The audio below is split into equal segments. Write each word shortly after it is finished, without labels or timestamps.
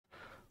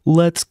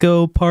Let's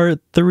go part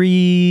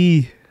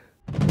 3.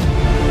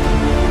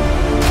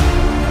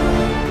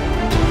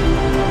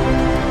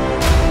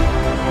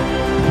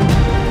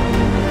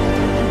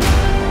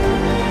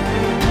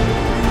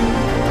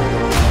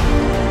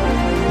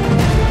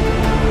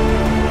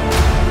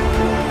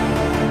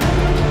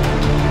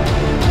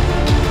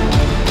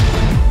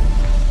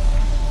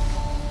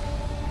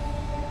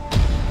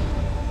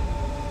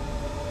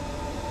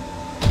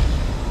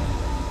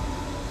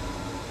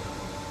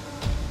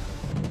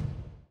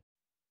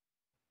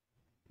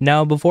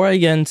 Now, before I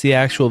get into the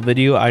actual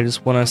video, I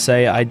just want to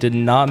say I did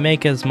not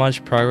make as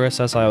much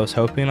progress as I was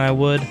hoping I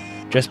would,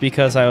 just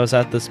because I was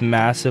at this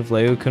massive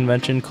LEGO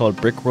convention called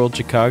Brick World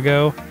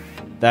Chicago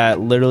that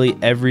literally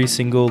every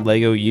single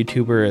LEGO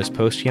YouTuber is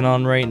posting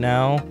on right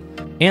now.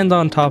 And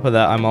on top of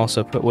that, I'm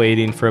also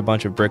waiting for a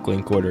bunch of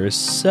Bricklink orders,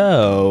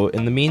 so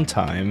in the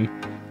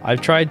meantime,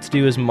 I've tried to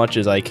do as much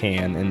as I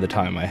can in the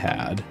time I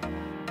had.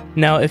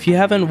 Now, if you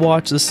haven't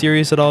watched the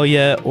series at all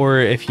yet, or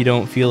if you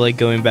don't feel like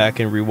going back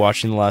and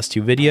rewatching the last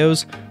 2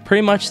 videos,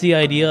 pretty much the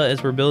idea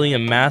is we're building a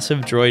massive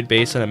droid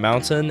base in a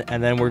mountain,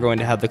 and then we're going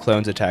to have the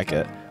clones attack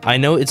it. I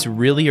know it's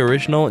really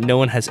original, no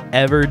one has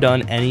ever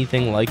done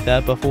anything like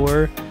that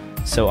before,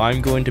 so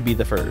I'm going to be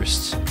the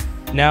first.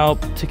 Now,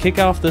 to kick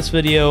off this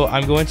video,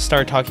 I'm going to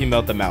start talking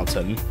about the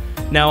mountain.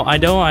 Now, I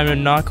know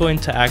I'm not going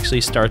to actually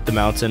start the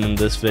mountain in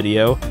this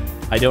video.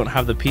 I don't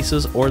have the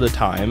pieces or the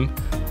time.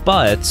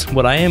 But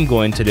what I am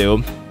going to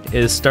do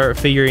is start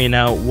figuring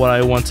out what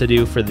I want to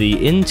do for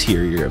the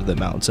interior of the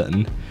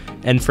mountain.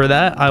 And for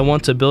that, I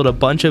want to build a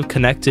bunch of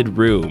connected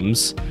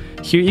rooms.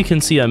 Here you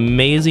can see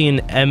amazing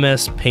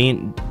MS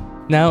Paint.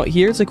 Now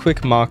here's a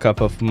quick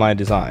mock-up of my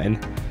design.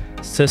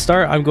 To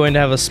start, I'm going to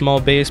have a small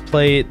base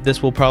plate.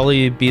 This will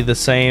probably be the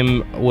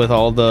same with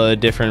all the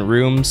different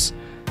rooms,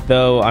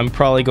 though I'm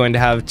probably going to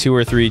have 2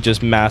 or 3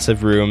 just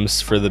massive rooms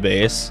for the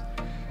base.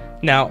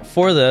 Now,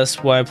 for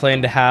this, what I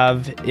plan to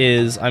have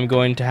is I'm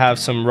going to have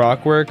some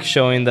rock work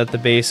showing that the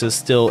base is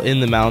still in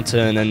the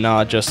mountain and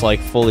not just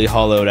like fully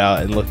hollowed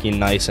out and looking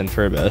nice and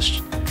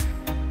furbished.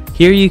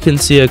 Here you can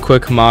see a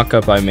quick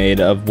mock-up I made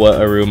of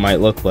what a room might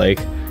look like.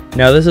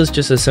 Now this is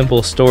just a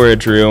simple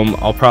storage room.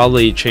 I'll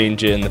probably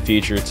change it in the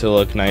future to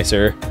look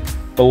nicer.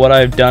 But what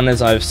I've done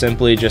is I've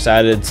simply just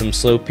added some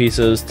slope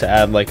pieces to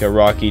add like a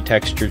rocky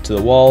texture to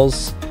the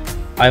walls.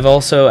 I've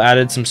also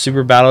added some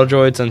super battle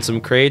droids and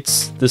some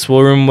crates. This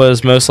room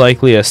was most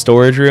likely a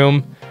storage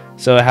room,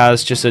 so it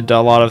has just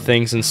a lot of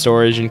things in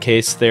storage in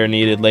case they're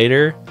needed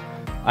later.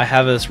 I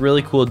have this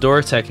really cool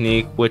door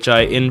technique, which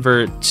I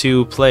invert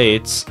 2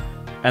 plates,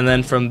 and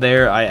then from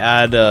there I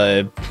add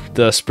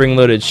the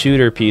spring-loaded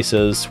shooter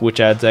pieces, which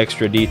adds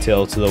extra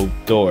detail to the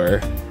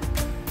door.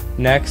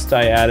 Next,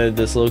 I added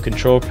this little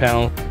control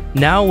panel.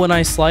 Now when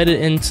I slide it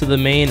into the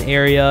main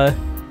area,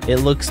 it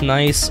looks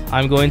nice.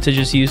 I'm going to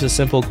just use a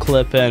simple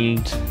clip and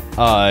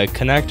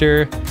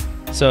connector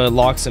so it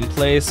locks in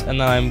place,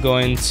 and then I'm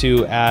going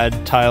to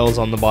add tiles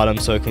on the bottom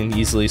so it can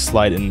easily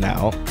slide in and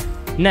out.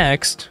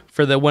 Next,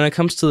 when it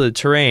comes to the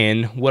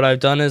terrain, what I've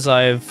done is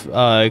I've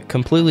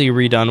completely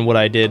redone what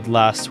I did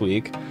last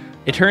week.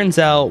 It turns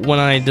out when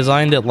I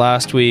designed it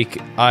last week,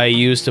 I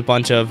used a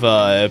bunch of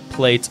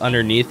plates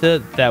underneath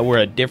it that were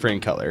a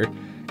different color.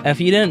 And if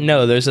you didn't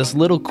know, there's this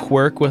little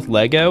quirk with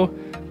LEGO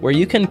where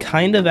you can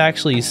kind of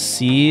actually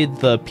see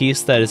the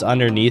piece that is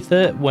underneath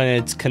it when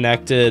it's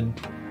connected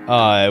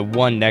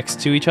one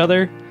next to each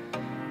other.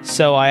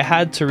 So I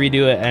had to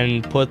redo it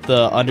and put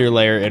the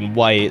underlayer in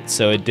white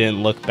so it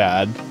didn't look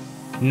bad.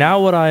 Now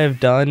what I have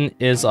done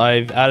is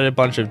I've added a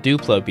bunch of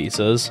Duplo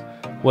pieces.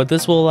 What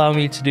this will allow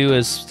me to do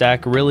is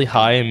stack really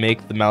high and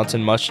make the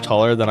mountain much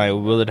taller than I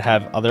would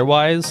have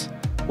otherwise.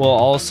 We'll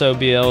also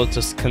be able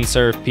to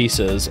conserve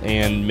pieces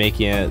and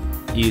making it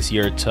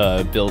easier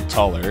to build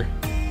taller.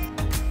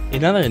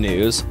 In other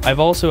news,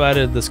 I've also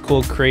added this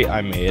cool crate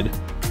I made.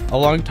 A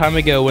long time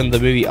ago when the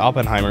movie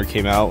Oppenheimer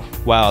came out,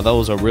 wow, that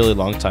was a really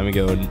long time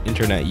ago in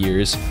internet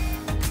years,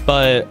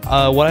 but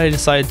what I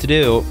decided to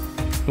do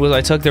was I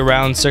took the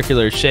round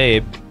circular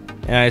shape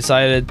and I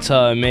decided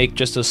to make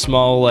just a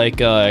small like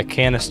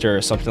canister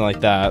or something like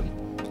that.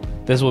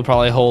 This will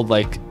probably hold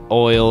like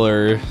oil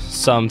or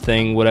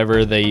something,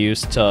 whatever they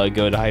use to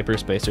go to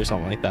hyperspace or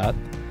something like that.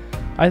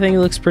 I think it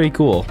looks pretty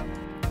cool.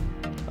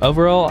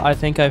 Overall, I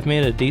think I've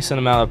made a decent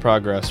amount of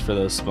progress for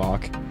this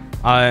mock.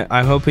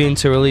 I'm hoping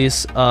to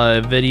release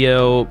a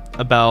video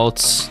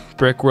about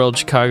Brick World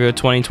Chicago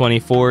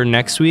 2024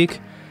 next week.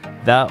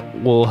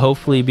 That will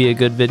hopefully be a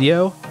good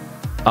video.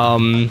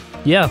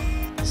 Yeah,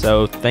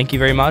 so thank you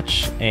very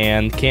much,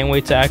 and can't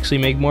wait to actually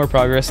make more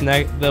progress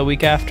the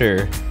week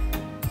after.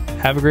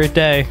 Have a great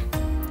day.